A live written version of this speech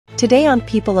Today on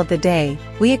People of the Day,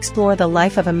 we explore the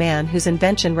life of a man whose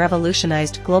invention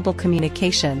revolutionized global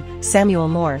communication, Samuel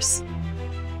Morse.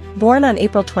 Born on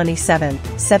April 27,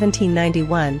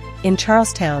 1791, in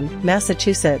Charlestown,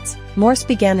 Massachusetts, Morse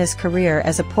began his career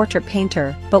as a portrait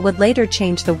painter but would later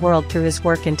change the world through his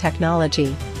work in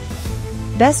technology.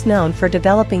 Best known for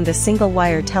developing the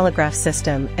single-wire telegraph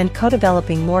system and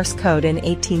co-developing Morse code in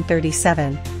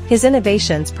 1837, his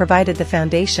innovations provided the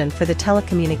foundation for the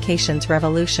telecommunications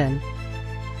revolution.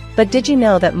 But did you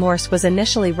know that Morse was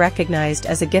initially recognized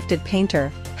as a gifted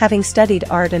painter, having studied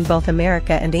art in both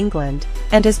America and England,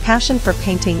 and his passion for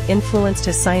painting influenced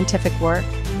his scientific work?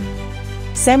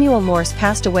 Samuel Morse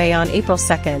passed away on April 2,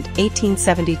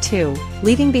 1872,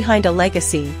 leaving behind a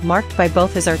legacy marked by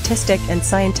both his artistic and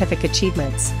scientific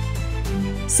achievements.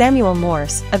 Samuel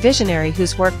Morse, a visionary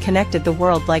whose work connected the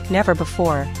world like never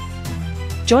before.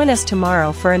 Join us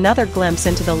tomorrow for another glimpse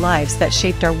into the lives that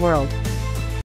shaped our world.